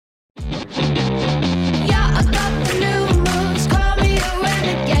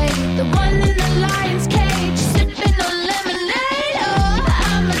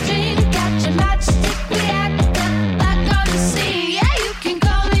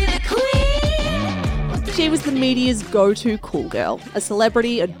She was the media's go-to cool girl, a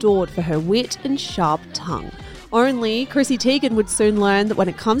celebrity adored for her wit and sharp tongue. Only Chrissy Teigen would soon learn that when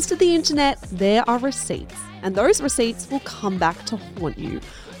it comes to the internet, there are receipts, and those receipts will come back to haunt you.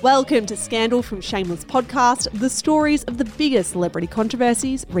 Welcome to Scandal from Shameless podcast, the stories of the biggest celebrity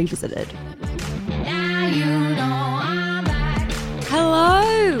controversies revisited. Now you know I'm back.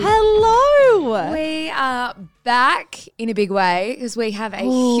 Hello. Hello. We are back in a big way because we have a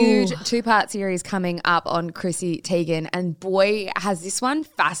huge two-part series coming up on Chrissy Teigen, and boy, has this one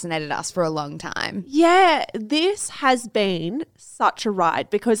fascinated us for a long time. Yeah, this has been such a ride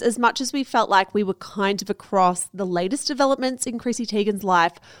because as much as we felt like we were kind of across the latest developments in Chrissy Teigen's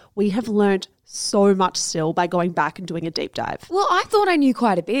life, we have learned so much still by going back and doing a deep dive. Well, I thought I knew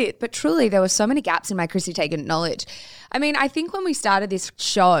quite a bit, but truly there were so many gaps in my Chrissy Teigen knowledge. I mean, I think when we started this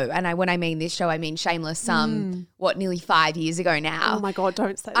show, and when I mean this show, I mean Shameless, nearly 5 years ago now. Oh my God,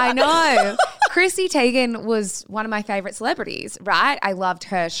 don't say that. I know. Chrissy Teigen was one of my favourite celebrities, right? I loved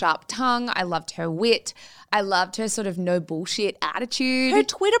her sharp tongue. I loved her wit. I loved her sort of no bullshit attitude. Her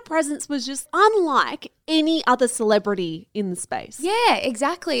Twitter presence was just unlike any other celebrity in the space. Yeah,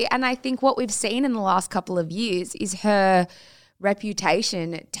 exactly. And I think what we've seen in the last couple of years is her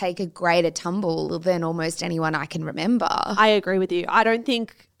reputation take a greater tumble than almost anyone I can remember. I agree with you. I don't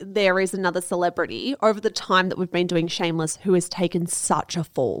think there is another celebrity over the time that we've been doing Shameless who has taken such a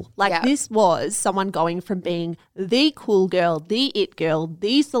fall. This was someone going from being the cool girl, the it girl,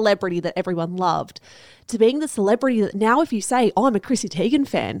 the celebrity that everyone loved, to being the celebrity that now if you say, oh, I'm a Chrissy Teigen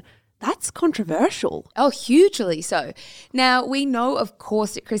fan, that's controversial. Oh, hugely so. Now, we know, of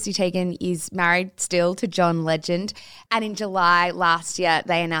course, that Chrissy Teigen is married still to John Legend. And in July last year,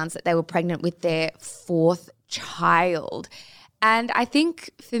 they announced that they were pregnant with their fourth child. And I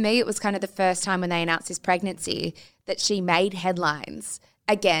think for me, it was kind of the first time when they announced this pregnancy that she made headlines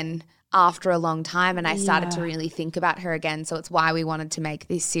again after a long time. And I started to really think about her again. So it's why we wanted to make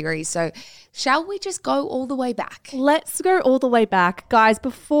this series. So shall we just go all the way back? Let's go all the way back. Guys,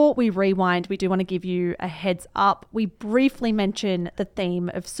 before we rewind, we do want to give you a heads up. We briefly mention the theme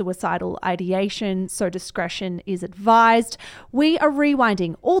of suicidal ideation, so discretion is advised. We are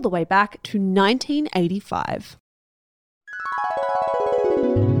rewinding all the way back to 1985.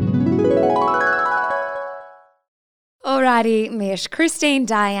 Alrighty, Mish. Christine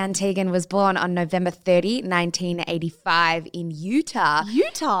Diane Teigen was born on November 30, 1985 in Utah.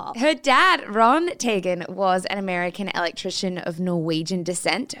 Utah? Her dad, Ron Teigen, was an American electrician of Norwegian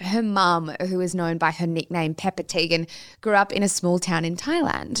descent. Her mum, who is known by her nickname Pepper Teigen, grew up in a small town in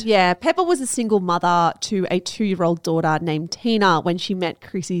Thailand. Yeah, Pepper was a single mother to a 2-year-old daughter named Tina when she met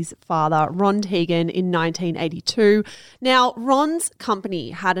Chrissy's father, Ron Teigen, in 1982. Now, Ron's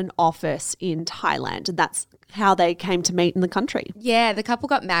company had an office in Thailand, and that's how they came to meet in the country. Yeah, the couple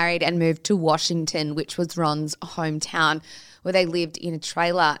got married and moved to Washington, which was Ron's hometown, where they lived in a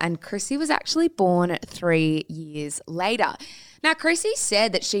trailer. And Chrissy was actually born 3 years later. Now, Chrissy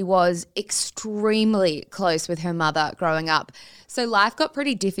said that she was extremely close with her mother growing up. So life got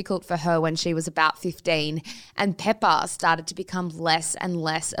pretty difficult for her when she was about 15, and Pepper started to become less and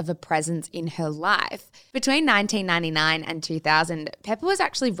less of a presence in her life. Between 1999 and 2000, Pepper was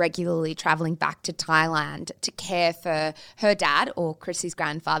actually regularly traveling back to Thailand to care for her dad, or Chrissy's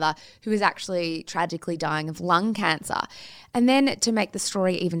grandfather, who was actually tragically dying of lung cancer. And then to make the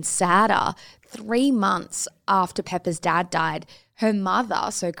story even sadder, 3 months after Pepper's dad died, her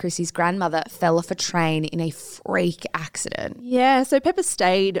mother, so Chrissy's grandmother, fell off a train in a freak accident. Yeah, so Pepper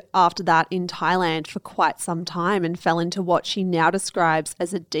stayed after that in Thailand for quite some time and fell into what she now describes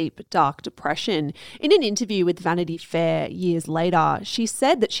as a deep, dark depression. In an interview with Vanity Fair years later, she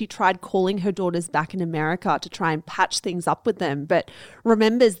said that she tried calling her daughters back in America to try and patch things up with them, but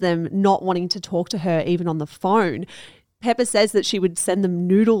remembers them not wanting to talk to her even on the phone. Pepper says that she would send them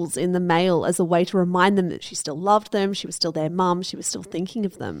noodles in the mail as a way to remind them that she still loved them, she was still their mum, she was still thinking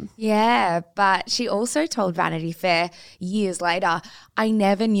of them. Yeah, but she also told Vanity Fair years later, I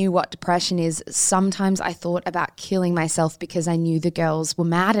never knew what depression is. Sometimes I thought about killing myself because I knew the girls were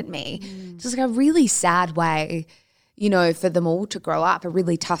mad at me. Just like a really sad way, for them all to grow up, a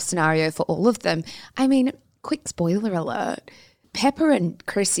really tough scenario for all of them. I mean, quick spoiler alert. Pepper and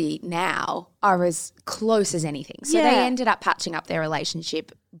Chrissy now are as close as anything. So they ended up patching up their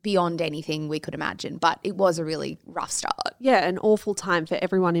relationship beyond anything we could imagine, but it was a really rough start. Yeah, an awful time for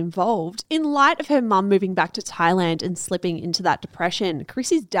everyone involved. In light of her mum moving back to Thailand and slipping into that depression,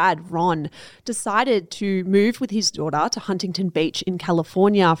 Chrissy's dad, Ron, decided to move with his daughter to Huntington Beach in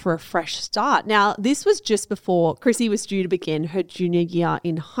California for a fresh start. Now, this was just before Chrissy was due to begin her junior year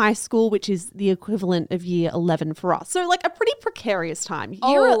in high school, which is the equivalent of year 11 for us. So, like, a pretty precarious time.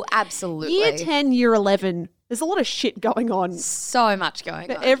 Absolutely. Year 10, year 11, there's a lot of shit going on. So much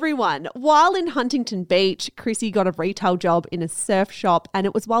going on. Everyone. While in Huntington Beach, Chrissy got a retail job in a surf shop, and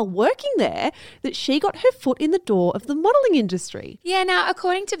it was while working there that she got her foot in the door of the modelling industry. Yeah, now,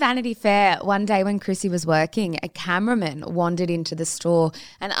 according to Vanity Fair, one day when Chrissy was working, a cameraman wandered into the store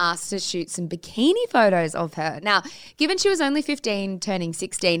and asked to shoot some bikini photos of her. Now, given she was only 15, turning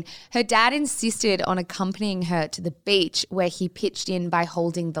 16, her dad insisted on accompanying her to the beach, where he pitched in by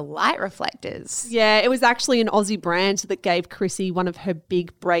holding the light reflectors. Yeah, it was actually an Aussie brand that gave Chrissy one of her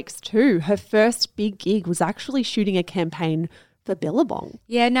big breaks too. Her first big gig was actually shooting a campaign for Billabong.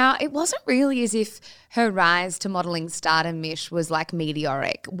 Yeah, now it wasn't really as if her rise to modelling stardom, Mish, was like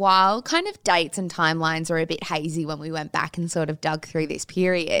meteoric. While kind of dates and timelines are a bit hazy when we went back and sort of dug through this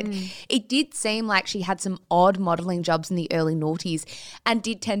period, it did seem like she had some odd modelling jobs in the early noughties and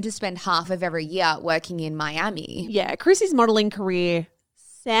did tend to spend half of every year working in Miami. Yeah, Chrissy's modelling career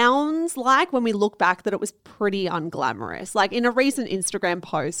sounds like, when we look back, that it was pretty unglamorous. Like, in a recent Instagram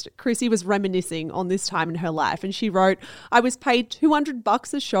post, Chrissy was reminiscing on this time in her life, and she wrote, "I was paid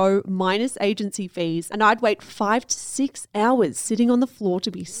 $200 a show minus agency fees, and I'd wait 5 to 6 hours sitting on the floor to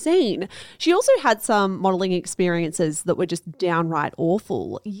be seen." She also had some modelling experiences that were just downright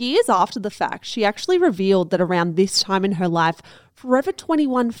awful. Years after the fact, she actually revealed that around this time in her life, Forever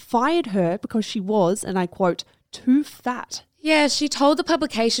 21 fired her because she was, and I quote, "too fat." Yeah, she told the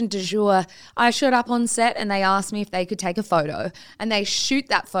publication Du Jour, "I showed up on set and they asked me if they could take a photo. And they shoot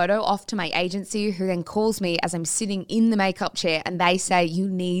that photo off to my agency, who then calls me as I'm sitting in the makeup chair, and they say, 'You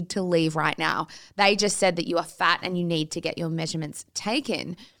need to leave right now. They just said that you are fat and you need to get your measurements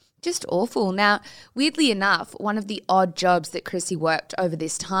taken.'" Just awful. Now, weirdly enough, one of the odd jobs that Chrissy worked over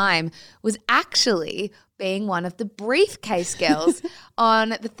this time was actually being one of the briefcase girls on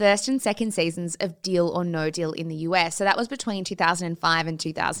the first and second seasons of Deal or No Deal in the US. So that was between 2005 and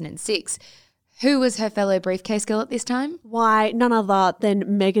 2006. Who was her fellow briefcase girl at this time? Why, none other than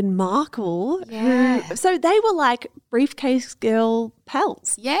Meghan Markle. Yeah. So they were like briefcase girl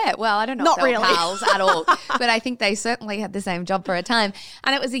pals. Yeah, well, I don't know Not if they were really. pals at all, but I think they certainly had the same job for a time.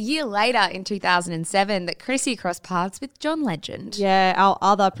 And it was a year later, in 2007, that Chrissy crossed paths with John Legend. Yeah, our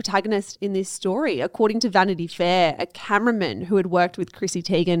other protagonist in this story. According to Vanity Fair, a cameraman who had worked with Chrissy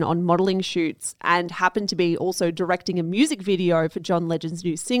Teigen on modelling shoots and happened to be also directing a music video for John Legend's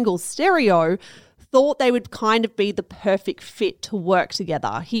new single, Stereo, thought they would kind of be the perfect fit to work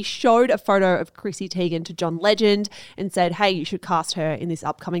together. He showed a photo of Chrissy Teigen to John Legend and said, "Hey, you should cast her in this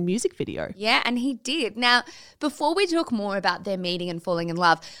upcoming music video." Yeah, and he did. Now, before we talk more about their meeting and falling in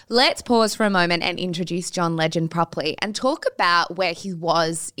love, let's pause for a moment and introduce John Legend properly and talk about where he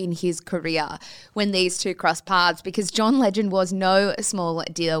was in his career when these two crossed paths, because John Legend was no small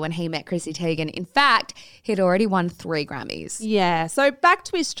deal when he met Chrissy Teigen. In fact, he'd already won 3 Grammys. Yeah, so back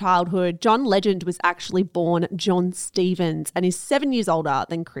to his childhood, John Legend was actually born John Stevens and is 7 years older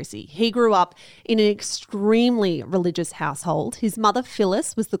than Chrissy. He grew up in an extremely religious household. His mother,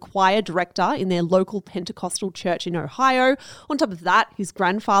 Phyllis, was the choir director in their local Pentecostal church in Ohio. On top of that, his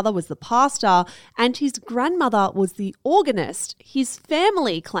grandfather was the pastor and his grandmother was the organist. His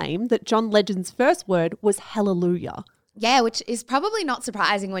family claimed that John Legend's first word was hallelujah. Yeah, which is probably not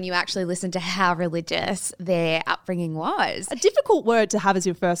surprising when you actually listen to how religious their upbringing was. A difficult word to have as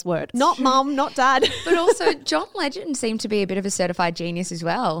your first word. Not mum, not dad. But also, John Legend seemed to be a bit of a certified genius as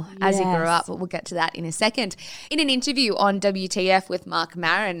well as he grew up. But we'll get to that in a second. In an interview on WTF with Mark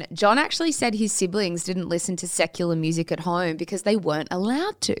Maron, John actually said his siblings didn't listen to secular music at home because they weren't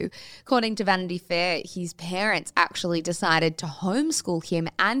allowed to. According to Vanity Fair, his parents actually decided to homeschool him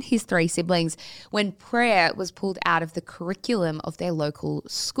and his 3 siblings when prayer was pulled out of the curriculum of their local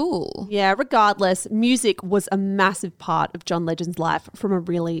school. Yeah, regardless, music was a massive part of John Legend's life from a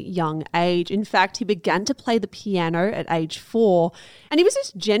really young age. In fact, he began to play the piano at age 4, and he was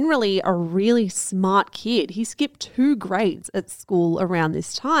just generally a really smart kid. He skipped 2 grades at school around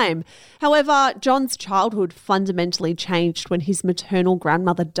this time. However, John's childhood fundamentally changed when his maternal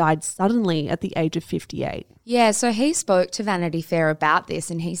grandmother died suddenly at the age of 58. Yeah, so he spoke to Vanity Fair about this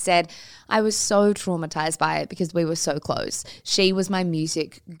and he said, "I was so traumatized by it because we were so close. She was my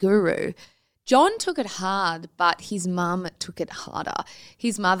music guru." John took it hard, but his mum took it harder.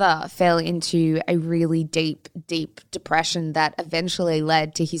 His mother fell into a really deep, deep depression that eventually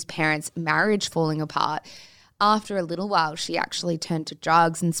led to his parents' marriage falling apart. After a little while, she actually turned to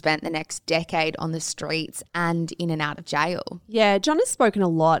drugs and spent the next decade on the streets and in and out of jail. Yeah, John has spoken a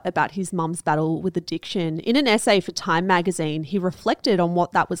lot about his mum's battle with addiction. In an essay for Time magazine, he reflected on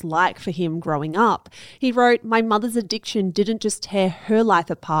what that was like for him growing up. He wrote, "My mother's addiction didn't just tear her life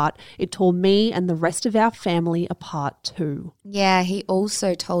apart, it tore me and the rest of our family apart too." Yeah, he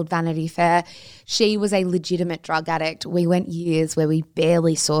also told Vanity Fair she was a legitimate drug addict. We went years where we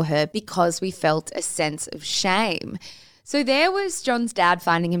barely saw her because we felt a sense of shame. So there was John's dad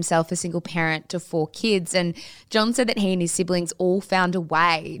finding himself a single parent to 4 kids, and John said that he and his siblings all found a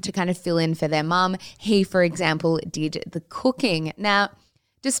way to kind of fill in for their mum. He, for example, did the cooking. Now,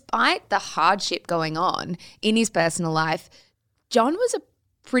 despite the hardship going on in his personal life, John was a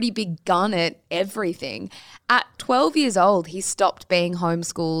pretty big gun at everything. At 12 years old, he stopped being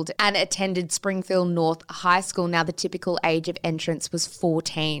homeschooled and attended Springfield North High School. Now, the typical age of entrance was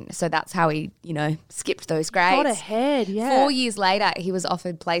 14. So that's how he, skipped those grades. Got ahead, yeah. 4 years later, he was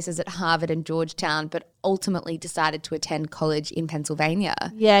offered places at Harvard and Georgetown, but ultimately decided to attend college in Pennsylvania.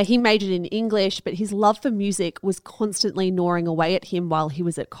 Yeah, he majored in English, but his love for music was constantly gnawing away at him while he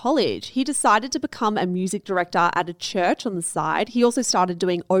was at college. He decided to become a music director at a church on the side. He also started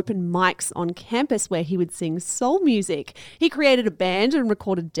doing open mics on campus where he would sing soul music. He created a band and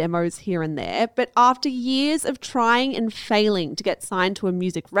recorded demos here and there, but after years of trying and failing to get signed to a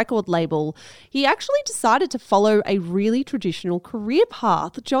music record label, he actually decided to follow a really traditional career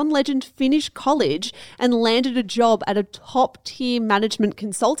path. John Legend finished college and landed a job at a top-tier management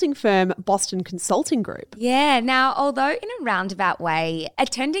consulting firm, Boston Consulting Group. Yeah, now, although in a roundabout way,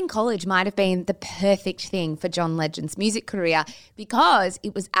 attending college might have been the perfect thing for John Legend's music career because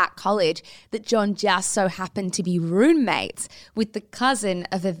it was at college that John just so happened to be roommates with the cousin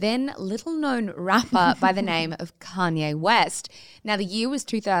of a then little-known rapper by the name of Kanye West. Now, the year was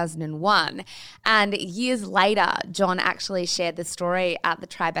 2001, and years later, John actually shared the story at the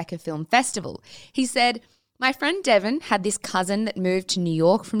Tribeca Film Festival. He said, "My friend Devin had this cousin that moved to New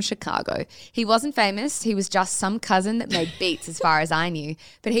York from Chicago. He wasn't famous. He was just some cousin that made beats as far as I knew.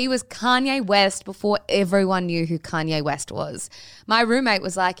 But he was Kanye West before everyone knew who Kanye West was. My roommate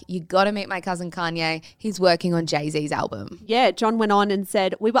was like, you got to meet my cousin Kanye. He's working on Jay-Z's album." Yeah, John went on and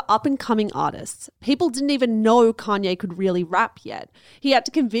said, "We were up-and-coming artists. People didn't even know Kanye could really rap yet. He had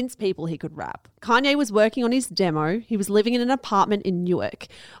to convince people he could rap. Kanye was working on his demo. He was living in an apartment in Newark.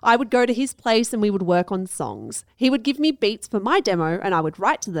 I would go to his place and we would work on songs. He would give me beats for my demo and I would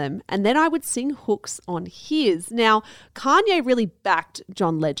write to them, and then I would sing hooks on his." Now, Kanye really backed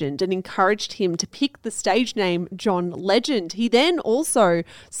John Legend and encouraged him to pick the stage name John Legend. He then also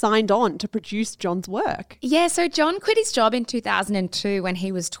signed on to produce John's work. Yeah, so John quit his job in 2002 when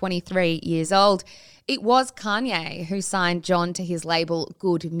he was 23 years old. It was Kanye who signed John to his label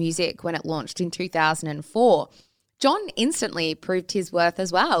Good Music when it launched in 2004. John instantly proved his worth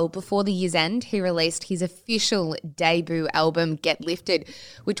as well. Before the year's end, he released his official debut album, Get Lifted,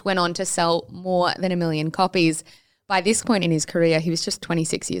 which went on to sell more than 1 million copies. By this point in his career, he was just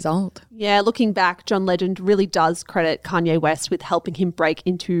 26 years old. Yeah, looking back, John Legend really does credit Kanye West with helping him break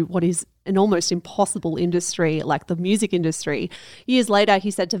into what is an almost impossible industry like the music industry. Years later,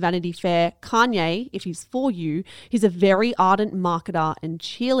 he said to Vanity Fair, "Kanye, if he's for you, he's a very ardent marketer and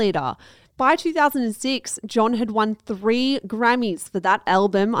cheerleader." By 2006, John had won 3 Grammys for that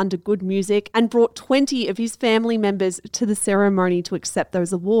album under Good Music and brought 20 of his family members to the ceremony to accept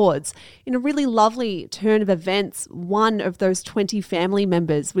those awards. In a really lovely turn of events, one of those 20 family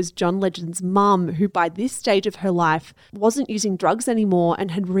members was John Legend's mum, who by this stage of her life wasn't using drugs anymore and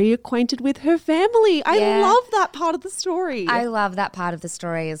had reacquainted with her family. I love that part of the story. I love that part of the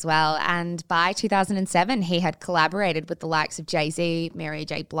story as well. And by 2007, he had collaborated with the likes of Jay-Z, Mary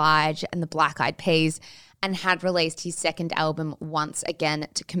J. Blige, and the Black Eyed Peas, and had released his second album once again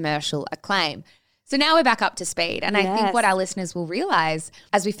to commercial acclaim. So now we're back up to speed. And I think what our listeners will realise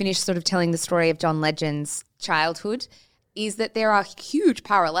as we finish sort of telling the story of John Legend's childhood is that there are huge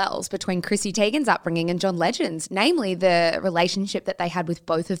parallels between Chrissy Teigen's upbringing and John Legend's, namely the relationship that they had with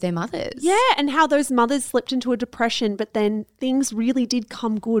both of their mothers. Yeah, and how those mothers slipped into a depression, but then things really did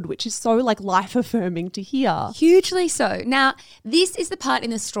come good, which is so life-affirming to hear. Hugely so. Now, this is the part in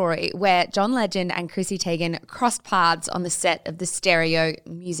the story where John Legend and Chrissy Teigen crossed paths on the set of the Stereo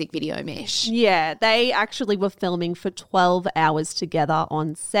music video Mish. Yeah, they actually were filming for 12 hours together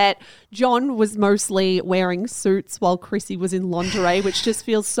on set. John was mostly wearing suits while Chrissy was in lingerie, which just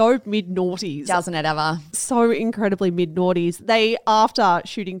feels so mid-noughties. Doesn't it ever? So incredibly mid-noughties. They, after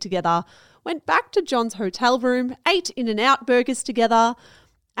shooting together, went back to John's hotel room, ate In-N-Out burgers together,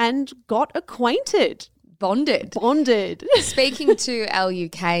 and got acquainted. Bonded. Speaking to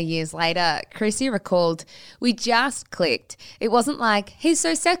LUK years later, Chrissy recalled, "We just clicked. It wasn't like, he's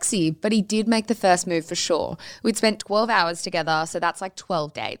so sexy, but he did make the first move for sure. We'd spent 12 hours together, so that's like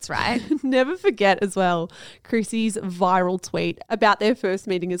 12 dates, right?" Never forget as well Chrissy's viral tweet about their first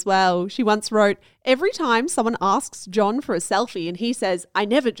meeting as well. She once wrote, "Every time someone asks John for a selfie and he says, 'I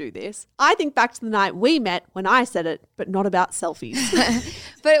never do this,' I think back to the night we met when I said it, but not about selfies."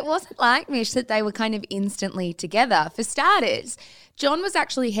 But it wasn't like, Mish, that they were kind of instantly together. For starters, John was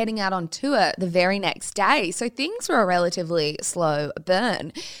actually heading out on tour the very next day, so things were a relatively slow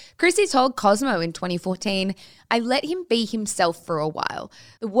burn. Chrissy told Cosmo in 2014, "I let him be himself for a while.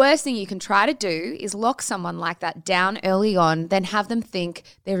 The worst thing you can try to do is lock someone like that down early on, then have them think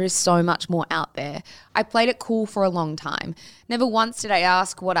there is so much more out there. I played it cool for a long time. Never once did I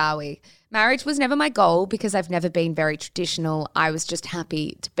ask, what are we? Marriage was never my goal because I've never been very traditional. I was just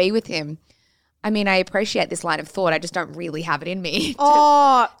happy to be with him." I mean, I appreciate this line of thought. I just don't really have it in me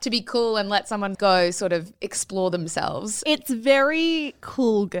to be cool and let someone go sort of explore themselves. It's very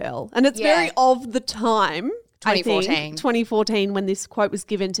cool, girl. And it's very of the time. 2014. 2014, when this quote was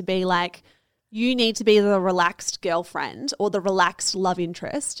given to be like, you need to be the relaxed girlfriend or the relaxed love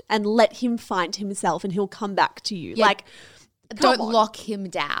interest and let him find himself and he'll come back to you. Yeah. Like, Don't lock him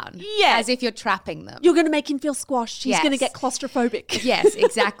down. Yeah. As if you're trapping them. You're going to make him feel squashed. He's going to get claustrophobic. Yes,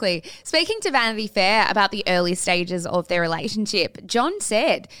 exactly. Speaking to Vanity Fair about the early stages of their relationship, John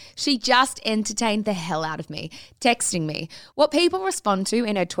said, "She just entertained the hell out of me, texting me. What people respond to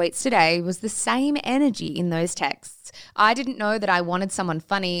in her tweets today was the same energy in those texts. I didn't know that I wanted someone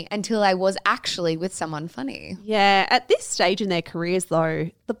funny until I was actually with someone funny." Yeah, at this stage in their careers though,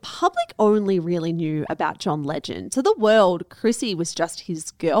 the public only really knew about John Legend. To the world, Chrissy was just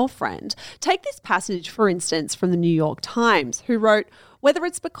his girlfriend. Take this passage, for instance, from the New York Times, who wrote, "Whether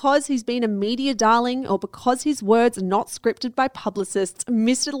it's because he's been a media darling or because his words are not scripted by publicists,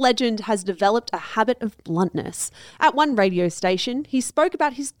 Mr. Legend has developed a habit of bluntness. At one radio station, he spoke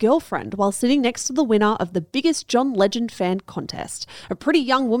about his girlfriend while sitting next to the winner of the biggest John Legend fan contest, a pretty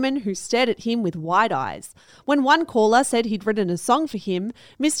young woman who stared at him with wide eyes. When one caller said he'd written a song for him,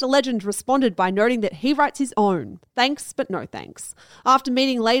 Mr. Legend responded by noting that he writes his own. Thanks, but no thanks. After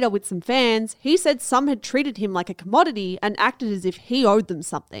meeting later with some fans, he said some had treated him like a commodity and acted as if he owed them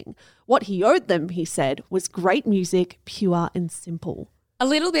something. What he owed them, he said, was great music, pure and simple." A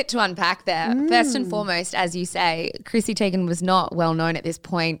little bit to unpack there. First and foremost, as you say, Chrissy Teigen was not well known at this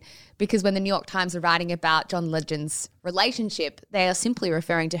point because when the New York Times are writing about John Legend's relationship, they are simply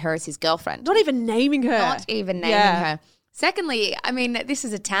referring to her as his girlfriend. Not even naming her. Not even naming her. Secondly, I mean, this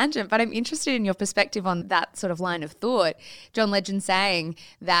is a tangent, but I'm interested in your perspective on that sort of line of thought. John Legend saying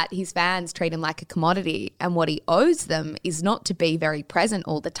that his fans treat him like a commodity and what he owes them is not to be very present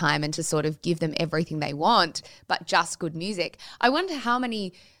all the time and to sort of give them everything they want, but just good music. I wonder how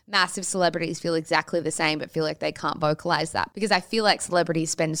many massive celebrities feel exactly the same but feel like they can't vocalize that, because I feel like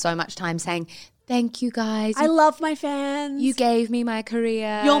celebrities spend so much time saying, "Thank you guys. I love my fans. You gave me my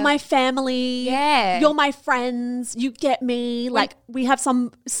career. You're my family. Yeah. You're my friends. You get me." Like, we have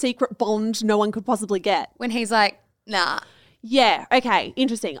some secret bond no one could possibly get. When he's like, "Nah." Yeah, okay,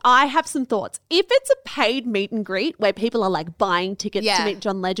 interesting. I have some thoughts. If it's a paid meet and greet where people are like buying tickets to meet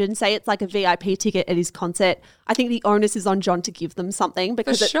John Legend, say it's like a VIP ticket at his concert, I think the onus is on John to give them something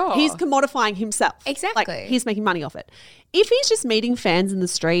because he's commodifying himself. Exactly. Like, he's making money off it. If he's just meeting fans in the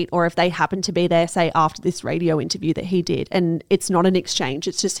street or if they happen to be there, say after this radio interview that he did, and it's not an exchange,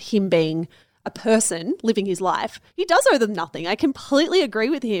 it's just him being a person living his life, he does owe them nothing. I completely agree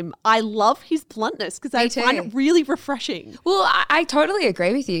with him. I love his bluntness because I find it really refreshing. Well, I totally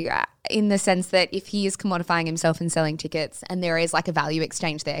agree with you in the sense that if he is commodifying himself and selling tickets and there is like a value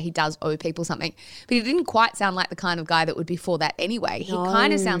exchange there, he does owe people something. But he didn't quite sound like the kind of guy that would be for that anyway. He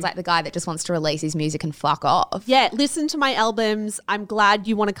kind of sounds like the guy that just wants to release his music and fuck off. Yeah, listen to my albums. I'm glad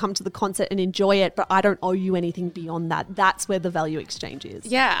you want to come to the concert and enjoy it, but I don't owe you anything beyond that. That's where the value exchange is.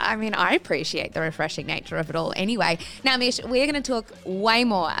 Yeah, I mean, I appreciate the refreshing nature of it all anyway. Now, Mish, we're going to talk way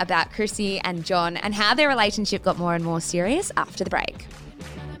more about Chrissy and John and how their relationship got more and more serious after the break.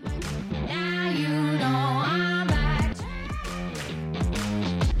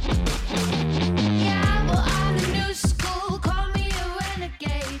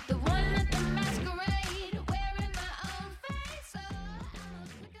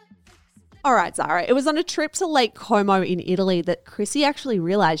 All right, Zara. It was on a trip to Lake Como in Italy that Chrissy actually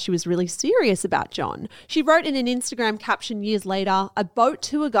realised she was really serious about John. She wrote in an Instagram caption years later, "A boat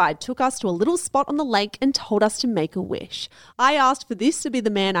tour guide took us to a little spot on the lake and told us to make a wish. I asked for this to be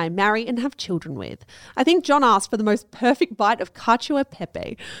the man I marry and have children with. I think John asked for the most perfect bite of cacio e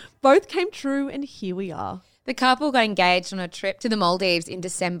pepe. Both came true and here we are." The couple got engaged on a trip to the Maldives in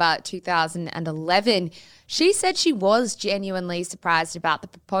December 2011. She said she was genuinely surprised about the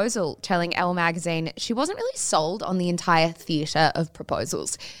proposal, telling Elle magazine she wasn't really sold on the entire theatre of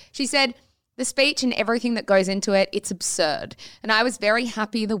proposals. She said, "The speech and everything that goes into it, it's absurd. And I was very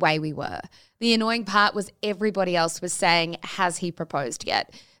happy the way we were. The annoying part was everybody else was saying, has he proposed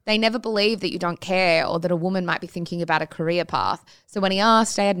yet? They never believe that you don't care or that a woman might be thinking about a career path. So when he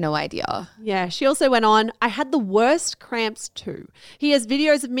asked, I had no idea." Yeah, she also went on, "I had the worst cramps too. He has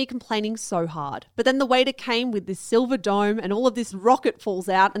videos of me complaining so hard. But then the waiter came with this silver dome and all of this rocket falls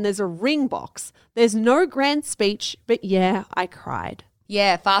out and there's a ring box. There's no grand speech, but yeah, I cried."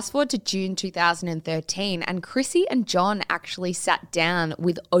 Yeah, fast forward to June 2013, and Chrissy and John actually sat down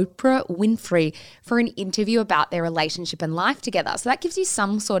with Oprah Winfrey for an interview about their relationship and life together. So that gives you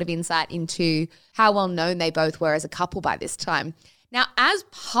some sort of insight into how well known they both were as a couple by this time. Now, as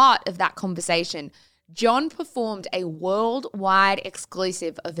part of that conversation, John performed a worldwide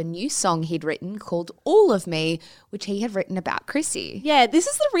exclusive of a new song he'd written called All of Me, which he had written about Chrissy. Yeah, this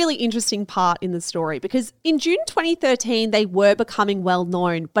is the really interesting part in the story because in June 2013, they were becoming well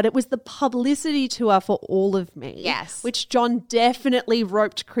known, but it was the publicity tour for All of Me, Yes. which John definitely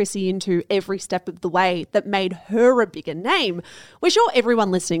roped Chrissy into every step of the way that made her a bigger name. We're sure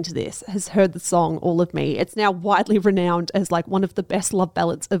everyone listening to this has heard the song All of Me. It's now widely renowned as like one of the best love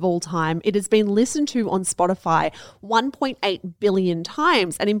ballads of all time. It has been listened to on Spotify 1.8 billion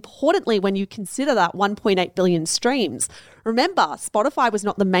times. And importantly, when you consider that 1.8 billion streams, remember, Spotify was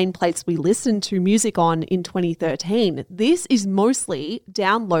not the main place we listened to music on in 2013. This is mostly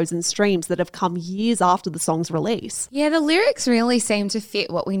downloads and streams that have come years after the song's release. Yeah, the lyrics really seem to fit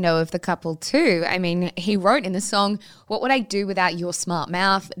what we know of the couple too. I mean, he wrote in the song, "What would I do without your smart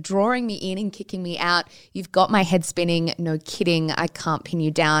mouth, drawing me in and kicking me out? You've got my head spinning, no kidding, I can't pin you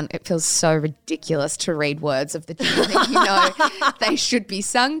down." It feels so ridiculous to read words of the tune that you know they should be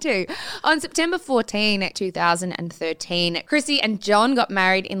sung to. On September 14, 2013, Chrissy and John got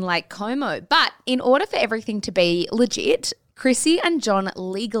married in Lake Como. But in order for everything to be legit, Chrissy and John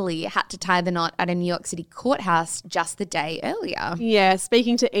legally had to tie the knot at a New York City courthouse just the day earlier. Yeah,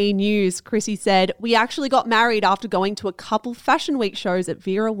 speaking to E! News, Chrissy said, "We actually got married after going to a couple Fashion Week shows at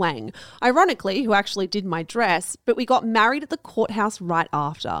Vera Wang. Ironically, who actually did my dress, but we got married at the courthouse right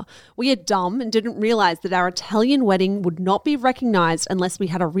after. We are dumb and didn't realize that our Italian wedding would not be recognized unless we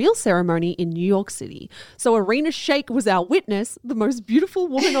had a real ceremony in New York City. So Irina Shayk was our witness, the most beautiful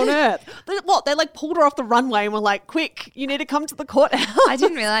woman on earth." They like pulled her off the runway and were like, "Quick, you need to come to the courthouse." I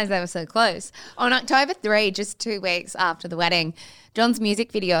didn't realize they were so close. On October 3, just 2 weeks after the wedding, John's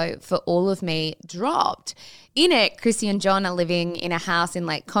music video for All of Me dropped. In it, Chrissy and John are living in a house in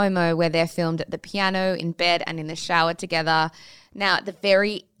Lake Como where they're filmed at the piano, in bed and in the shower together. Now, at the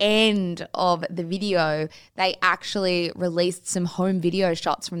very end of the video, they actually released some home video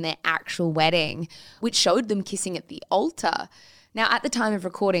shots from their actual wedding, which showed them kissing at the altar. Now, at the time of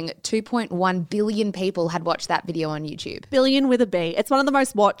recording, 2.1 billion people had watched that video on YouTube. Billion with a B. It's one of the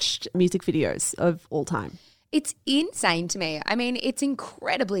most watched music videos of all time. It's insane to me. I mean, it's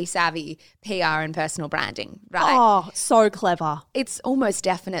incredibly savvy PR and personal branding, right? Oh, so clever. It's almost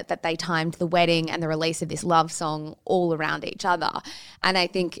definite that they timed the wedding and the release of this love song all around each other. And I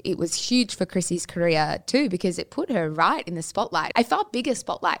think it was huge for Chrissy's career too, because it put her right in the spotlight, a far bigger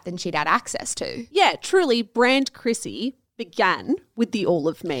spotlight than she'd had access to. Yeah, truly, brand Chrissy began with the All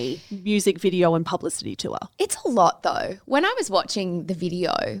of Me music video and publicity tour. It's a lot though. When I was watching the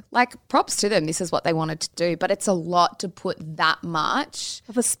video, like props to them, this is what they wanted to do, but it's a lot to put that much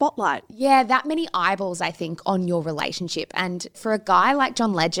of a spotlight. Yeah, that many eyeballs, I think, on your relationship. And for a guy like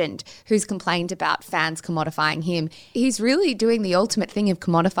John Legend, who's complained about fans commodifying him, he's really doing the ultimate thing of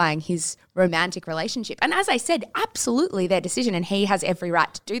commodifying his romantic relationship. And as I said, absolutely their decision, and he has every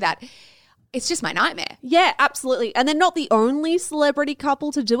right to do that. It's just my nightmare. Yeah, absolutely. And they're not the only celebrity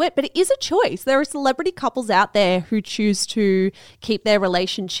couple to do it, but it is a choice. There are celebrity couples out there who choose to keep their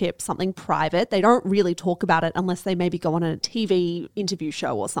relationship something private. They don't really talk about it unless they maybe go on a TV interview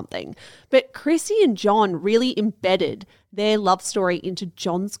show or something. But Chrissy and John really embedded their love story into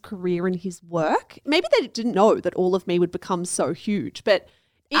John's career and his work. Maybe they didn't know that All of Me would become so huge, but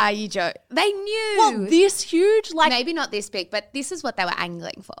Are you joking? They knew. well, this huge, like maybe not this big, but this is what they were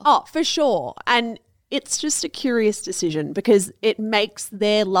angling for. Oh, for sure. And It's just a curious decision because it makes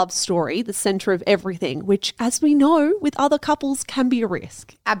their love story the center of everything, which, as we know, with other couples can be a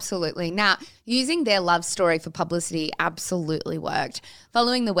risk. Absolutely. Now, using their love story for publicity absolutely worked.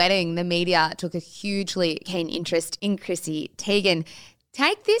 Following the wedding, the media took a hugely keen interest in Chrissy Teigen.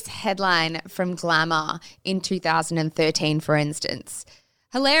 Take this headline from Glamour in 2013, for instance.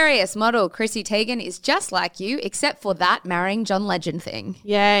 Hilarious model Chrissy Teigen is just like you, except for that marrying John Legend thing.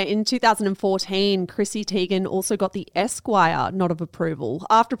 Yeah, in 2014, Chrissy Teigen also got the Esquire nod of approval.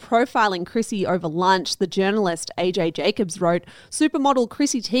 After profiling Chrissy over lunch, the journalist AJ Jacobs wrote, "Supermodel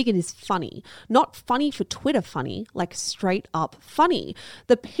Chrissy Teigen is funny. Not funny for Twitter funny, like straight up funny."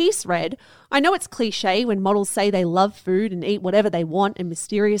 The piece read, "I know it's cliche when models say they love food and eat whatever they want and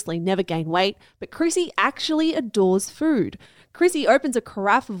mysteriously never gain weight, but Chrissy actually adores food. Chrissy opens a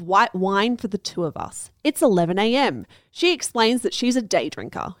carafe of white wine for the two of us. It's 11 a.m. She explains that she's a day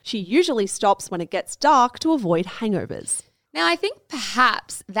drinker. She usually stops when it gets dark to avoid hangovers." Now, I think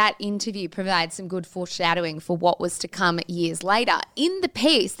perhaps that interview provides some good foreshadowing for what was to come years later. In the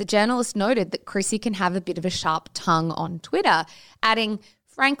piece, the journalist noted that Chrissy can have a bit of a sharp tongue on Twitter, adding,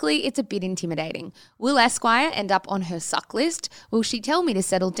 "Frankly, it's a bit intimidating. Will Esquire end up on her suck list? Will she tell me to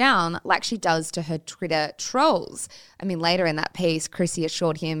settle down like she does to her Twitter trolls?" I mean, later in that piece, Chrissy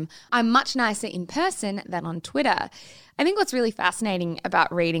assured him, "I'm much nicer in person than on Twitter." I think what's really fascinating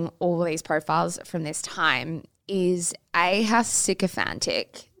about reading all of these profiles from this time is A, how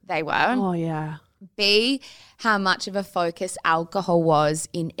sycophantic they were. Oh, yeah. B, how much of a focus alcohol was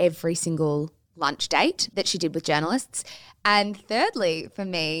in every single lunch date that she did with journalists. And thirdly, for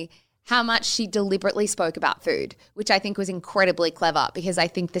me, how much she deliberately spoke about food, which I think was incredibly clever because I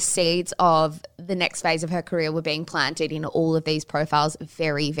think the seeds of the next phase of her career were being planted in all of these profiles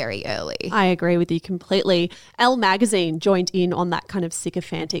very, very early. I agree with you completely. Elle magazine joined in on that kind of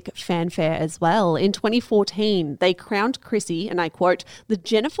sycophantic fanfare as well. In 2014, they crowned Chrissy, and I quote, "the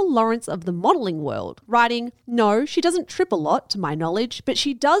Jennifer Lawrence of the modelling world," writing, "No, she doesn't trip a lot, to my knowledge, but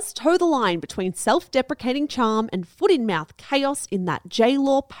she does toe the line between self-deprecating charm and foot-in-mouth chaos in that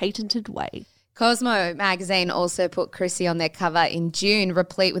J-Law patented way." Cosmo magazine also put Chrissy on their cover in June,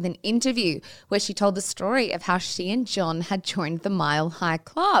 replete with an interview where she told the story of how she and John had joined the Mile High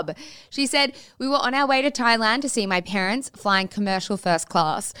Club. She said, "We were on our way to Thailand to see my parents, flying commercial first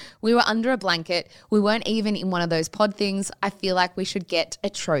class. We were under a blanket. We weren't even in one of those pod things. I feel like we should get a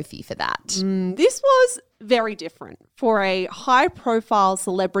trophy for that." This was very different for a high-profile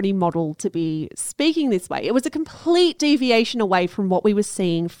celebrity model to be speaking this way. It was a complete deviation away from what we were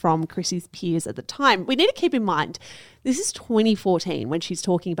seeing from Chrissy's peers at the time. We need to keep in mind, this is 2014 when she's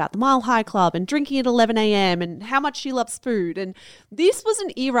talking about the Mile High Club and drinking at 11 a.m. and how much she loves food. And this was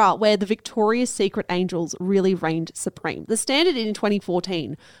an era where the Victoria's Secret angels really reigned supreme. The standard in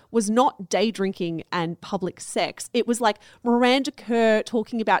 2014 was not day drinking and public sex. It was like Miranda Kerr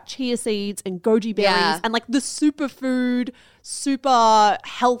talking about chia seeds and goji berries and like the superfood, super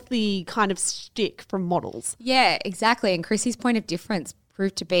healthy kind of shtick from models. Yeah, exactly. And Chrissy's point of difference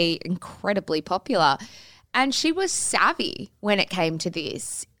proved to be incredibly popular. And she was savvy when it came to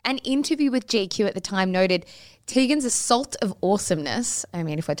this. An interview with GQ at the time noted Teigen's assault of awesomeness, I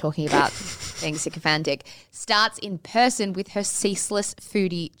mean, if we're talking about being sycophantic, starts in person with her ceaseless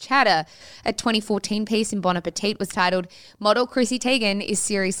foodie chatter. A 2014 piece in Bon Appetit was titled, "Model Chrissy Teigen is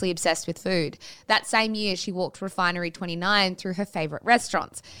seriously obsessed with food." That same year, she walked Refinery 29 through her favourite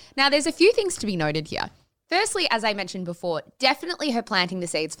restaurants. Now, there's a few things to be noted here. Firstly, as I mentioned before, definitely her planting the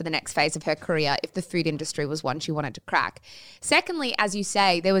seeds for the next phase of her career if the food industry was one she wanted to crack. Secondly, as you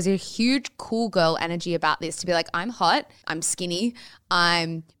say, there was a huge cool girl energy about this to be like, I'm hot, I'm skinny,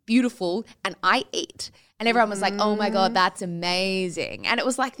 I'm beautiful, and I eat. And everyone was like, oh my God, that's amazing. And it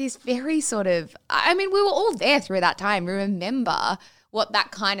was like this very sort of, I mean, we were all there through that time. We remember what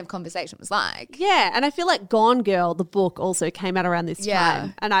that kind of conversation was like. Yeah, and I feel like Gone Girl, the book, also came out around this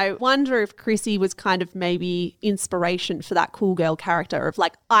time. And I wonder if Chrissy was kind of maybe inspiration for that cool girl character of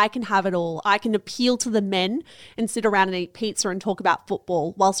like, I can have it all. I can appeal to the men and sit around and eat pizza and talk about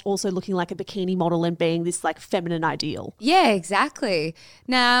football whilst also looking like a bikini model and being this like feminine ideal. Yeah, exactly.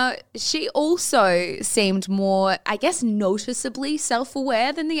 Now, she also seemed more, I guess, noticeably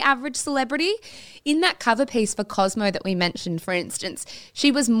self-aware than the average celebrity. In that cover piece for Cosmo that we mentioned, for instance, comments.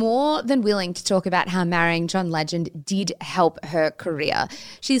 She was more than willing to talk about how marrying John Legend did help her career.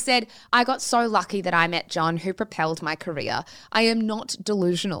 She said, "I got so lucky that I met John, who propelled my career. I am not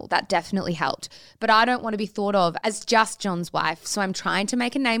delusional. That definitely helped. But I don't want to be thought of as just John's wife, so I'm trying to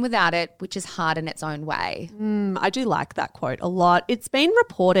make a name without it, which is hard in its own way." I do like that quote a lot. It's been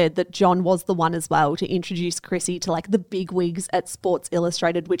reported that John was the one as well to introduce Chrissy to like the big wigs at Sports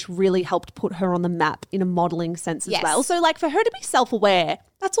Illustrated, which really helped put her on the map in a modelling sense as well. So like for her to be self-aware,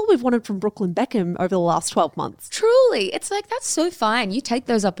 that's all we've wanted from Brooklyn Beckham over the last 12 months. Truly. It's like, that's so fine. You take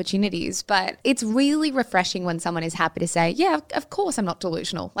those opportunities, but it's really refreshing when someone is happy to say, yeah, of course I'm not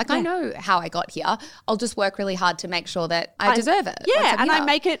delusional. Like I know how I got here. I'll just work really hard to make sure that I deserve it. Yeah, and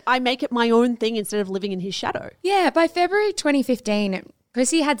I make it my own thing instead of living in his shadow. Yeah, by February 2015,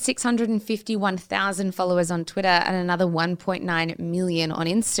 Chrissy had 651,000 followers on Twitter and another 1.9 million on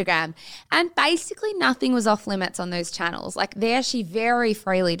Instagram. And basically nothing was off limits on those channels. Like there she very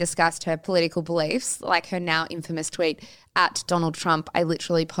freely discussed her political beliefs, like her now infamous tweet, "At Donald Trump, I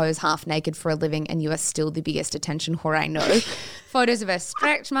literally pose half naked for a living and you are still the biggest attention whore I know." Photos of her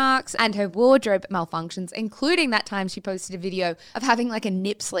stretch marks and her wardrobe malfunctions, including that time she posted a video of having like a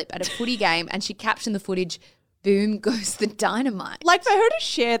nip slip at a footy game and she captioned the footage, "Boom goes the dynamite." Like for her to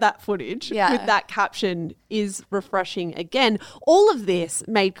share that footage with that caption is refreshing again. All of this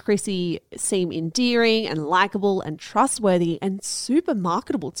made Chrissy seem endearing and likable and trustworthy and super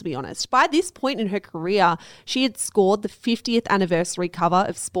marketable, to be honest. By this point in her career, she had scored the 50th anniversary cover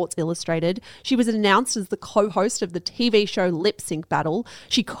of Sports Illustrated. She was announced as the co-host of the TV show Lip Sync Battle.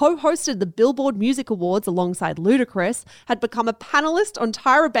 She co-hosted the Billboard Music Awards alongside Ludacris, had become a panelist on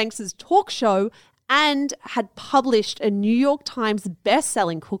Tyra Banks' talk show, and had published a New York Times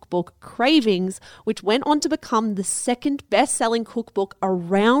best-selling cookbook, Cravings, which went on to become the second best-selling cookbook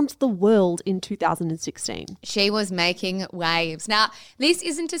around the world in 2016. She was making waves. Now, this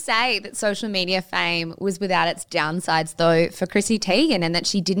isn't to say that social media fame was without its downsides, though, for Chrissy Teigen, and that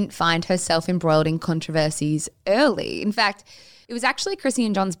she didn't find herself embroiled in controversies early. In fact, it was actually Chrissy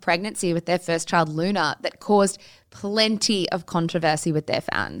and John's pregnancy with their first child, Luna, that caused plenty of controversy with their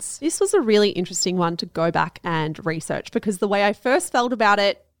fans. This was a really interesting one to go back and research because the way I first felt about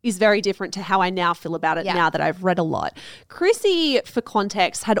it is very different to how I now feel about it now that I've read a lot. Chrissy, for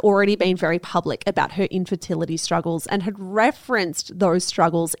context, had already been very public about her infertility struggles and had referenced those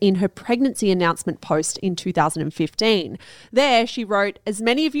struggles in her pregnancy announcement post in 2015. There, she wrote, "As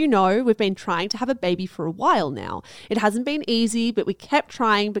many of you know, we've been trying to have a baby for a while now. It hasn't been easy, but we kept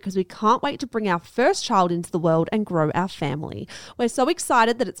trying because we can't wait to bring our first child into the world and grow our family. We're so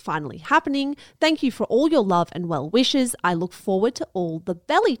excited that it's finally happening. Thank you for all your love and well wishes. I look forward to all the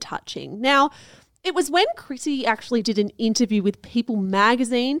belly touching." Now, it was when Chrissy actually did an interview with People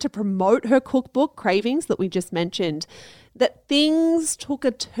magazine to promote her cookbook, Cravings, that we just mentioned, that things took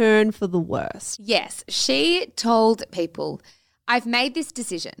a turn for the worse. Yes, she told People, "I've made this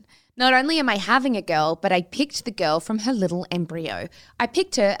decision. Not only am I having a girl, but I picked the girl from her little embryo. I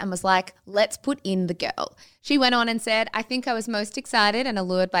picked her and was like, let's put in the girl." She went on and said, "I think I was most excited and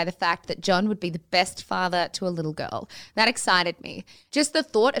allured by the fact that John would be the best father to a little girl. That excited me. Just the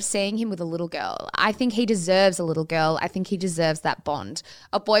thought of seeing him with a little girl. I think he deserves a little girl. I think he deserves that bond.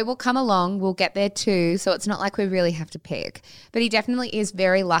 A boy will come along. We'll get there too. So it's not like we really have to pick. But he definitely is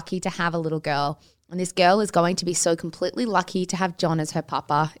very lucky to have a little girl. And this girl is going to be so completely lucky to have John as her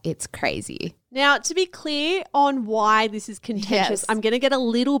papa. It's crazy." Now, to be clear on why this is contentious, I'm going to get a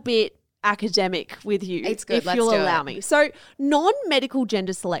little bit academic with you, it's good. if you'll allow me. So non-medical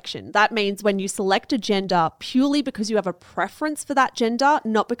gender selection, that means when you select a gender purely because you have a preference for that gender,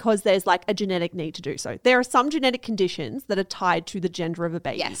 not because there's like a genetic need to do so. There are some genetic conditions that are tied to the gender of a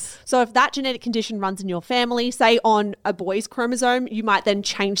baby. Yes. So if that genetic condition runs in your family, say on a boy's chromosome, you might then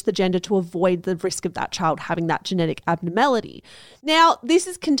change the gender to avoid the risk of that child having that genetic abnormality. Now, this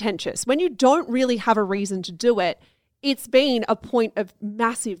is contentious. When you don't really have a reason to do it, it's been a point of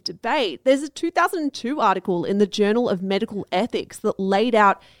massive debate. There's a 2002 article in the Journal of Medical Ethics that laid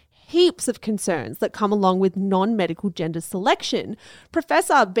out heaps of concerns that come along with non-medical gender selection.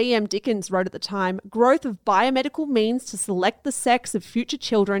 Professor B.M. Dickens wrote at the time, "Growth of biomedical means to select the sex of future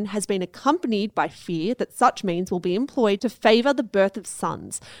children has been accompanied by fear that such means will be employed to favour the birth of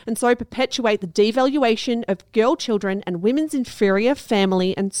sons, and so perpetuate the devaluation of girl children and women's inferior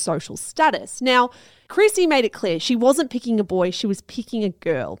family and social status." Now, Chrissy made it clear she wasn't picking a boy, she was picking a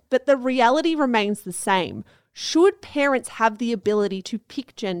girl. But the reality remains the same. Should parents have the ability to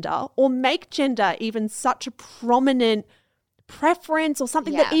pick gender or make gender even such a prominent preference or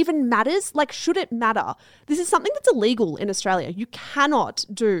something that even matters? Like, should it matter? This is something that's illegal in Australia. You cannot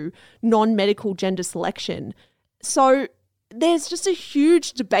do non-medical gender selection. So there's just a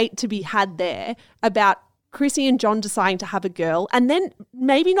huge debate to be had there about Chrissy and John deciding to have a girl and then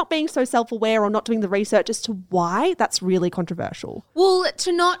maybe not being so self-aware or not doing the research as to why. That's really controversial. Well,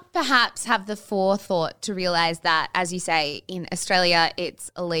 to not perhaps have the forethought to realise that, as you say, in Australia it's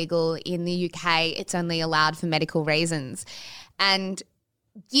illegal, in the UK it's only allowed for medical reasons. And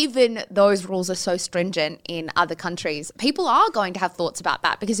given those rules are so stringent in other countries, people are going to have thoughts about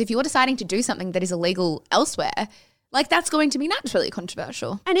that, because if you're deciding to do something that is illegal elsewhere, like that's going to be naturally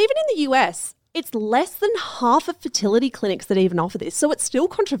controversial. And even in the US, it's less than half of fertility clinics that even offer this. So it's still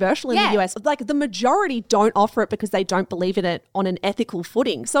controversial in the US. Like the majority don't offer it because they don't believe in it on an ethical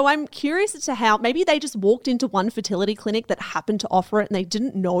footing. So I'm curious as to how maybe they just walked into one fertility clinic that happened to offer it and they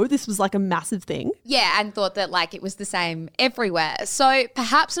didn't know this was like a massive thing. Yeah, and thought that like it was the same everywhere. So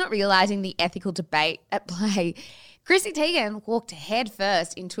perhaps not realising the ethical debate at play, Chrissy Teigen walked head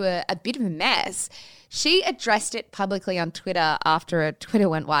first into a bit of a mess. She addressed it publicly on Twitter after Twitter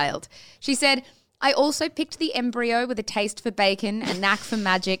went wild. She said, "I also picked the embryo with a taste for bacon, a knack for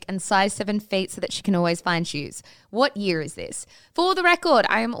magic, and size 7 feet so that she can always find shoes. What year is this? For the record,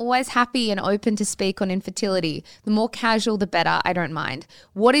 I am always happy and open to speak on infertility. The more casual, the better. I don't mind.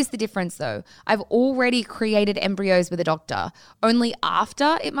 What is the difference though? I've already created embryos with a doctor. Only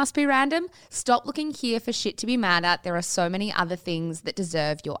after it must be random? Stop looking here for shit to be mad at. There are so many other things that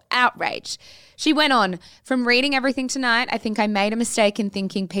deserve your outrage." She went on, "From reading everything tonight, I think I made a mistake in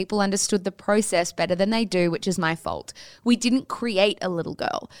thinking people understood the process better than they do, which is my fault. We didn't create a little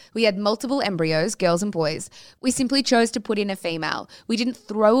girl. We had multiple embryos, girls and boys. We simply chose to put in a female. We didn't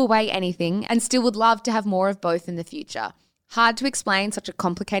throw away anything and still would love to have more of both in the future. Hard to explain such a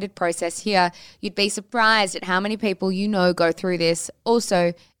complicated process here. You'd be surprised at how many people you know go through this.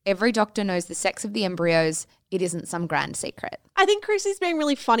 Also, every doctor knows the sex of the embryos. It isn't some grand secret." I think Chrissy's being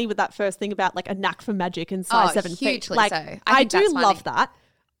really funny with that first thing about like a knack for magic and size 7 feet. Hugely Like, so. I do love that.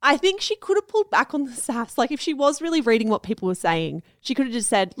 I think she could have pulled back on the sass. Like if she was really reading what people were saying, she could have just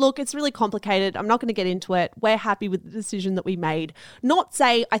said, look, it's really complicated. I'm not going to get into it. We're happy with the decision that we made. Not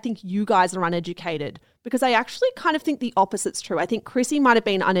say, I think you guys are uneducated, because I actually kind of think the opposite's true. I think Chrissy might have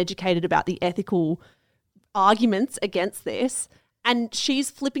been uneducated about the ethical arguments against this. And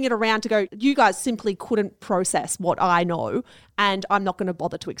she's flipping it around to go, you guys simply couldn't process what I know and I'm not going to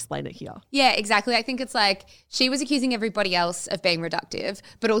bother to explain it here. Yeah, exactly. I think it's like she was accusing everybody else of being reductive,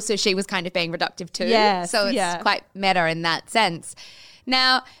 but also she was kind of being reductive too. Yes, so it's quite meta in that sense.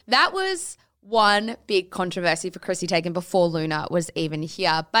 Now, that was one big controversy for Chrissy Teigen before Luna was even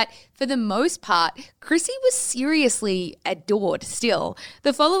here. But for the most part, Chrissy was seriously adored still.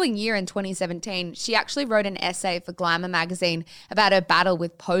 The following year in 2017, she actually wrote an essay for Glamour magazine about her battle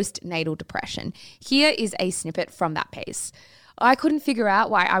with postnatal depression. Here is a snippet from that piece. "I couldn't figure out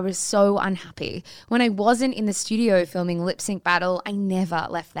why I was so unhappy. When I wasn't in the studio filming Lip Sync Battle, I never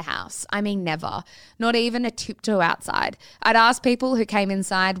left the house. I mean, never. Not even a tiptoe outside. I'd ask people who came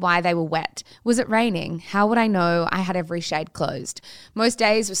inside why they were wet. Was it raining? How would I know? I had every shade closed. Most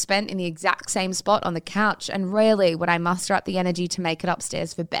days were spent in the exact same spot on the couch, and rarely would I muster up the energy to make it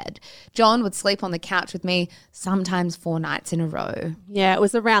upstairs for bed. John would sleep on the couch with me, sometimes 4 nights in a row." Yeah, it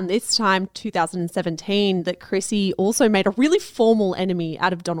was around this time, 2017, that Chrissy also made a really formal enemy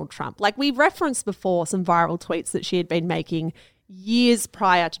out of Donald Trump. Like we referenced before some viral tweets that she had been making years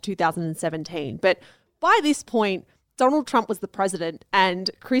prior to 2017. But by this point, Donald Trump was the president and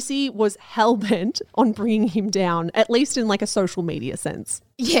Chrissy was hell-bent on bringing him down, at least in like a social media sense.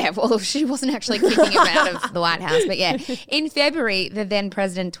 Yeah, well, she wasn't actually kicking him out of the White House. But yeah, in February, the then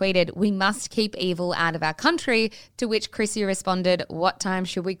president tweeted, "We must keep evil out of our country," to which Chrissy responded, "What time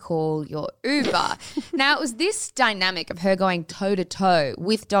should we call your Uber?" Now, it was this dynamic of her going toe-to-toe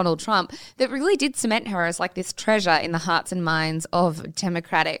with Donald Trump that really did cement her as like this treasure in the hearts and minds of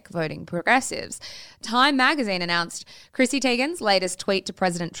Democratic voting progressives. Time magazine announced, "Chrissy Teigen's latest tweet to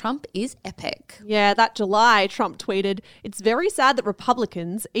President Trump is epic." Yeah, that July, Trump tweeted, "It's very sad that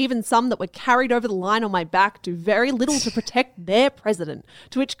Republicans, even some that were carried over the line on my back, do very little to protect their president."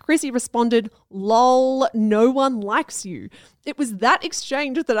 To which Chrissy responded, "Lol, no one likes you." It was that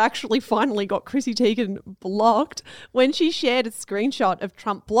exchange that actually finally got Chrissy Teigen blocked. When she shared a screenshot of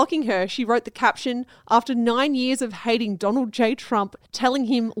Trump blocking her, she wrote the caption, "After 9 years of hating Donald J. Trump, telling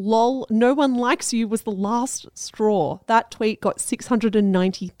him, lol, no one likes you was the last straw." That tweet got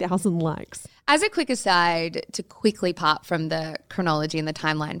 690,000 likes. As a quick aside, to quickly part from the chronology and the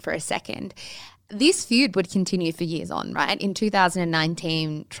timeline for a second, this feud would continue for years on, right? In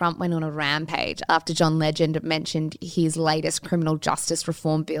 2019, Trump went on a rampage after John Legend mentioned his latest criminal justice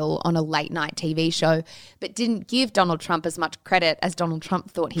reform bill on a late night TV show, but didn't give Donald Trump as much credit as Donald Trump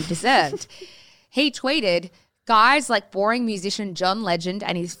thought he deserved. He tweeted, Guys like boring musician John Legend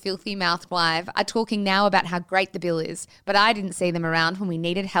and his filthy mouthed wife are talking now about how great the bill is, but I didn't see them around when we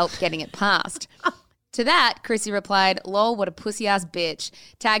needed help getting it passed. To that, Chrissy replied, lol, what a pussy-ass bitch.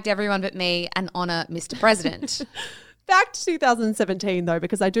 Tagged everyone but me and honour Mr. President. Back to 2017, though,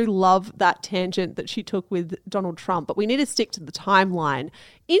 because I do love that tangent that she took with Donald Trump, but we need to stick to the timeline.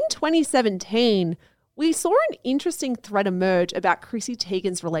 In 2017, we saw an interesting thread emerge about Chrissy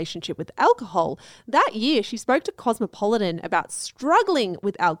Teigen's relationship with alcohol. That year, she spoke to Cosmopolitan about struggling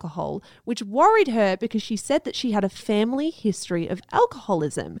with alcohol, which worried her because she said that she had a family history of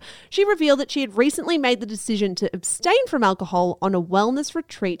alcoholism. She revealed that she had recently made the decision to abstain from alcohol on a wellness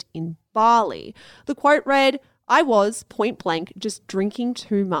retreat in Bali. The quote read, I was, point blank, just drinking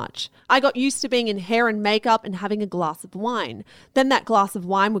too much. I got used to being in hair and makeup and having a glass of wine. Then that glass of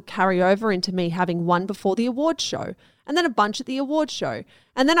wine would carry over into me having one before the awards show, and then a bunch at the awards show.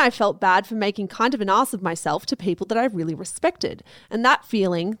 And then I felt bad for making kind of an ass of myself to people that I really respected. And that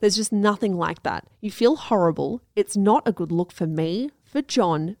feeling, there's just nothing like that. You feel horrible. It's not a good look for me, for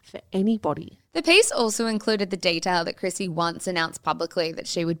John, for anybody. The piece also included the detail that Chrissy once announced publicly that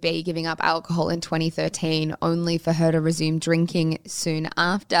she would be giving up alcohol in 2013, only for her to resume drinking soon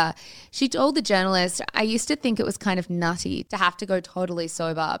after. She told the journalist, I used to think it was kind of nutty to have to go totally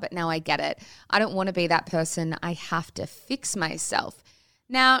sober, but now I get it. I don't want to be that person. I have to fix myself.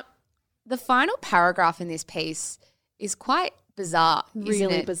 Now, the final paragraph in this piece is quite bizarre,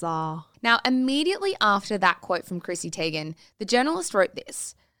 isn't it? Bizarre. Now, immediately after that quote from Chrissy Teigen, the journalist wrote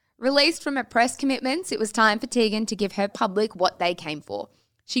this. Released from her press commitments, it was time for Teigen to give her public what they came for.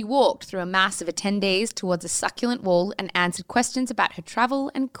 She walked through a mass of attendees towards a succulent wall and answered questions about her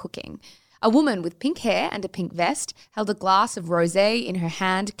travel and cooking. A woman with pink hair and a pink vest held a glass of rosé in her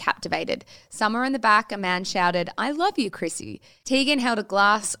hand, captivated. Somewhere in the back, a man shouted, I love you, Chrissy. Teigen held a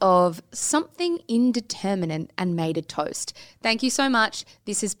glass of something indeterminate and made a toast. Thank you so much.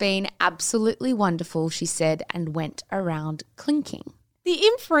 This has been absolutely wonderful, she said, and went around clinking. The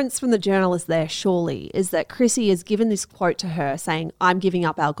inference from the journalist there surely is that Chrissy has given this quote to her saying, I'm giving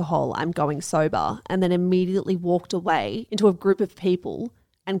up alcohol, I'm going sober, and then immediately walked away into a group of people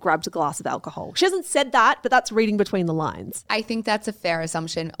and grabbed a glass of alcohol. She hasn't said that, but that's reading between the lines. I think that's a fair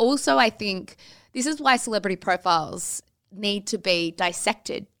assumption. Also, I think this is why celebrity profiles need to be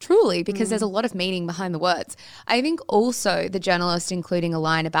dissected, truly, because there's a lot of meaning behind the words. I think also the journalist including a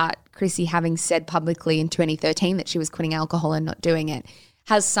line about Chrissy having said publicly in 2013 that she was quitting alcohol and not doing it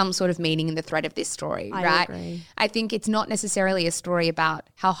has some sort of meaning in the thread of this story, right? I agree. I think it's not necessarily a story about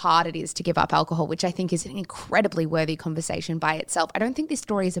how hard it is to give up alcohol, which I think is an incredibly worthy conversation by itself. I don't think this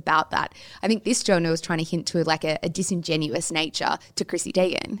story is about that. I think this journal is trying to hint to like a disingenuous nature to Chrissy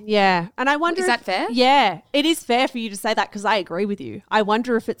Teigen. Yeah. And I wonder Is that fair? Yeah, it is fair for you to say that because I agree with you. I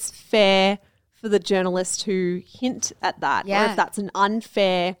wonder if it's fair for the journalist to hint at that, or if that's an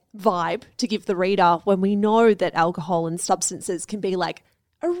unfair vibe to give the reader when we know that alcohol and substances can be like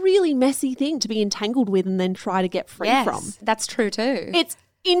a really messy thing to be entangled with and then try to get free from. That's true too. It's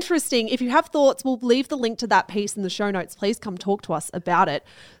interesting. If you have thoughts, we'll leave the link to that piece in the show notes. Please come talk to us about it.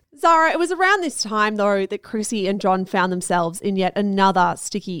 Zara, it was around this time, though, that Chrissy and John found themselves in yet another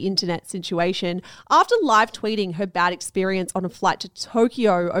sticky internet situation. After live tweeting her bad experience on a flight to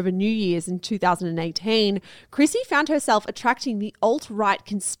Tokyo over New Year's in 2018, Chrissy found herself attracting the alt-right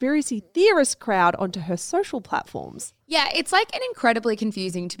conspiracy theorist crowd onto her social platforms. Yeah, it's like an incredibly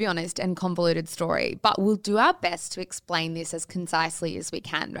confusing, to be honest, and convoluted story, but we'll do our best to explain this as concisely as we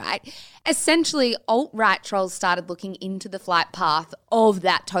can, right? Essentially, alt-right trolls started looking into the flight path of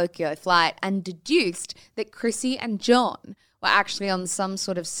that Tokyo flight and deduced that Chrissy and John were actually on some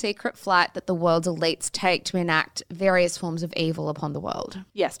sort of secret flight that the world's elites take to enact various forms of evil upon the world.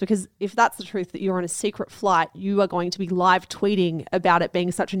 Yes, because if that's the truth, that you're on a secret flight, you are going to be live tweeting about it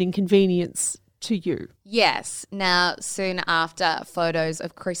being such an inconvenience to you. Yes. Now, soon after, photos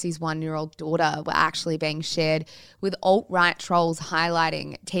of Chrissy's 1-year-old daughter were actually being shared with alt-right trolls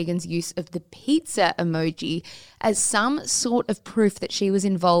highlighting Teigen's use of the pizza emoji as some sort of proof that she was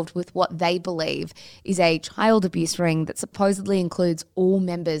involved with what they believe is a child abuse ring that supposedly includes all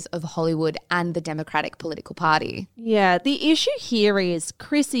members of Hollywood and the Democratic political party. Yeah, the issue here is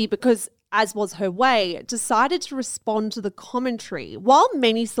Chrissy, because as was her way, decided to respond to the commentary. While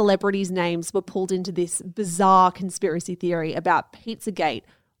many celebrities' names were pulled into this bizarre conspiracy theory about Pizzagate,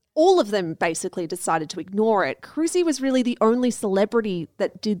 all of them basically decided to ignore it. Chrissy was really the only celebrity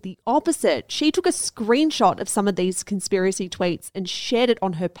that did the opposite. She took a screenshot of some of these conspiracy tweets and shared it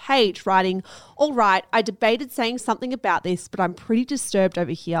on her page, writing, all right, I debated saying something about this, but I'm pretty disturbed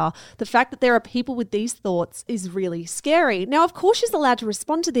over here. The fact that there are people with these thoughts is really scary. Now, of course, she's allowed to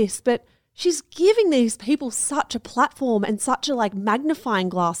respond to this, but she's giving these people such a platform and such a magnifying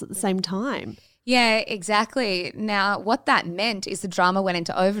glass at the same time. Yeah, exactly. Now, what that meant is the drama went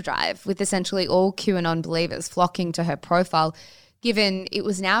into overdrive, with essentially all QAnon believers flocking to her profile, given it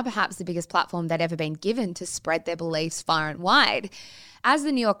was now perhaps the biggest platform they'd ever been given to spread their beliefs far and wide. As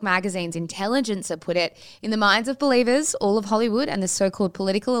the New York Magazine's Intelligencer put it, in the minds of believers, all of Hollywood and the so-called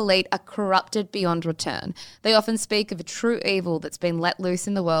political elite are corrupted beyond return. They often speak of a true evil that's been let loose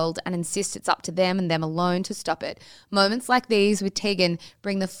in the world and insist it's up to them and them alone to stop it. Moments like these with Teigen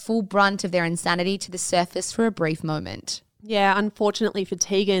bring the full brunt of their insanity to the surface for a brief moment. Yeah, unfortunately for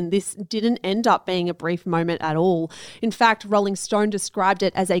Teigen, this didn't end up being a brief moment at all. In fact, Rolling Stone described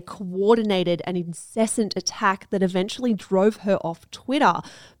it as a coordinated and incessant attack that eventually drove her off Twitter.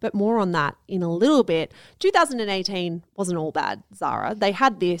 But more on that in a little bit. 2018 wasn't all bad, Zara. They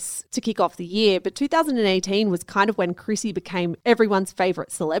had this to kick off the year, but 2018 was kind of when Chrissy became everyone's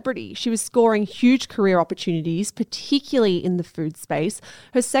favourite celebrity. She was scoring huge career opportunities, particularly in the food space.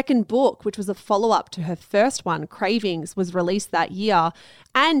 Her second book, which was a follow-up to her first one, Cravings, was released that year,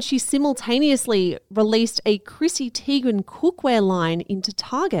 and she simultaneously released a Chrissy Teigen cookware line into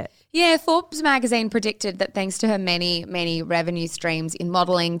Target. Yeah, Forbes magazine predicted that thanks to her many, many revenue streams in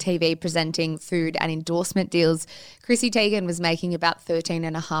modelling, TV, presenting, food and endorsement deals, Chrissy Teigen was making about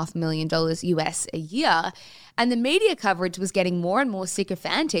 $13.5 million US a year. And the media coverage was getting more and more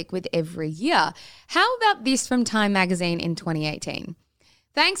sycophantic with every year. How about this from Time magazine in 2018?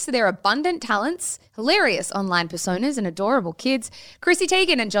 Thanks to their abundant talents, hilarious online personas and adorable kids, Chrissy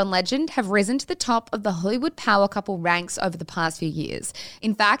Teigen and John Legend have risen to the top of the Hollywood power couple ranks over the past few years.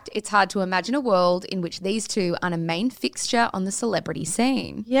 In fact, it's hard to imagine a world in which these two aren't a main fixture on the celebrity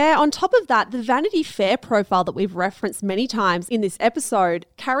scene. Yeah, on top of that, the Vanity Fair profile that we've referenced many times in this episode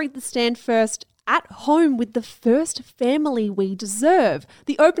carried the stand first at home with the first family we deserve.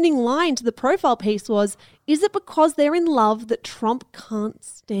 The opening line to the profile piece was, "Is it because they're in love that Trump can't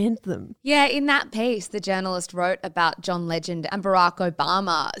stand them?" Yeah, in that piece, the journalist wrote about John Legend and Barack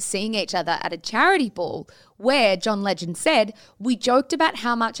Obama seeing each other at a charity ball where John Legend said, "We joked about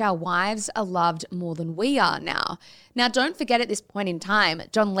how much our wives are loved more than we are now." Now, don't forget at this point in time,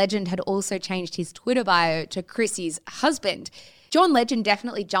 John Legend had also changed his Twitter bio to Chrissy's husband. John Legend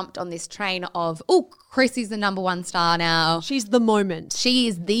definitely jumped on this train of, oh, Chrissy's the number one star now. She's the moment. She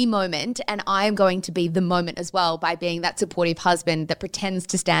is the moment, and I am going to be the moment as well by being that supportive husband that pretends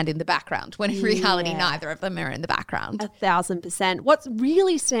to stand in the background when in reality neither of them are in the background. 1,000%. What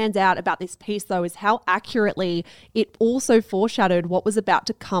really stands out about this piece, though, is how accurately it also foreshadowed what was about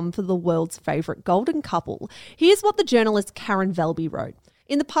to come for the world's favourite golden couple. Here's what the journalist Karen Velby wrote.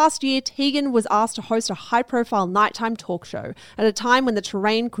 In the past year, Teigen was asked to host a high-profile nighttime talk show at a time when the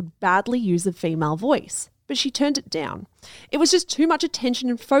terrain could badly use a female voice. But she turned it down. "It was just too much attention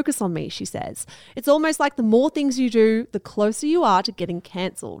and focus on me," she says. "It's almost like the more things you do, the closer you are to getting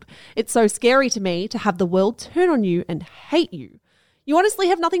cancelled. It's so scary to me to have the world turn on you and hate you. You honestly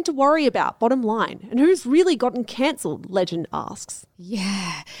have nothing to worry about, bottom line. And who's really gotten cancelled?" Legend asks.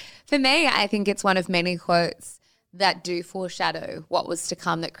 Yeah. For me, I think it's one of many quotes that do foreshadow what was to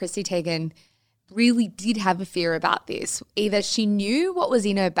come, that Chrissy Teigen really did have a fear about this. Either she knew what was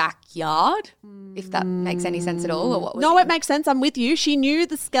in her backyard, if that makes any sense at all, or what was it makes sense. I'm with you. She knew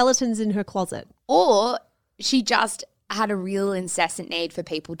the skeletons in her closet. Or she just had a real incessant need for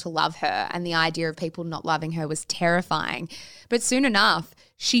people to love her, and the idea of people not loving her was terrifying. But soon enough,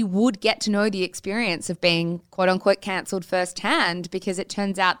 she would get to know the experience of being quote-unquote cancelled firsthand, because it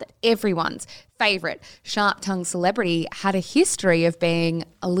turns out that everyone's favourite sharp-tongued celebrity had a history of being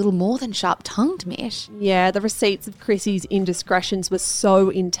a little more than sharp-tongued, Mish. Yeah, the receipts of Chrissy's indiscretions were so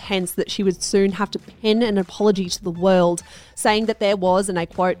intense that she would soon have to pen an apology to the world, saying that there was, and I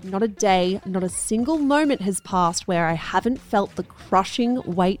quote, "not a day, not a single moment has passed where I haven't felt the crushing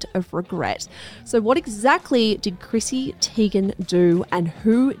weight of regret." So what exactly did Chrissy Teigen do, and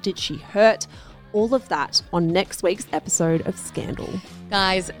who did she hurt? All of that on next week's episode of Scandal.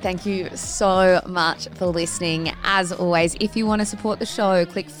 Guys, thank you so much for listening. As always, if you want to support the show,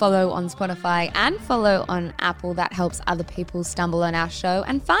 click follow on Spotify and follow on Apple. That helps other people stumble on our show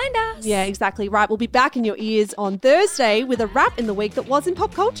and find us. Yeah, exactly right. We'll be back in your ears on Thursday with a wrap in the week that was in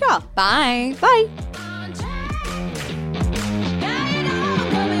pop culture. Bye. Bye.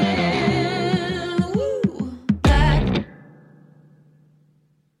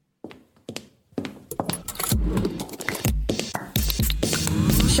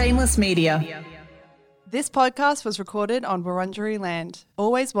 Shameless Media. This podcast was recorded on Wurundjeri land.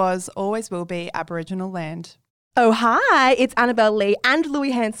 Always was, always will be Aboriginal land. Oh, hi, it's Annabelle Lee and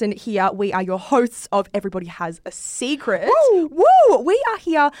Louis Hanson here. We are your hosts of Everybody Has a Secret. Woo! Woo! We are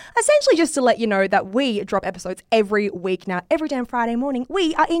here essentially just to let you know that we drop episodes every week now. Every damn Friday morning,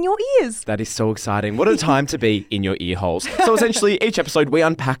 we are in your ears. That is so exciting. What a time to be in your ear holes. So essentially, each episode we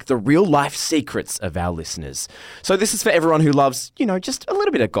unpack the real life secrets of our listeners. So this is for everyone who loves, just a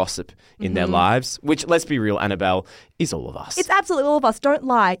little bit of gossip in their lives, which, let's be real, Annabelle, is all of us. It's absolutely all of us. Don't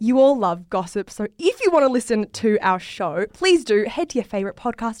lie. You all love gossip. So if you want to listen to our show, please do head to your favourite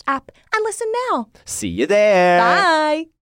podcast app and listen now. See you there. Bye.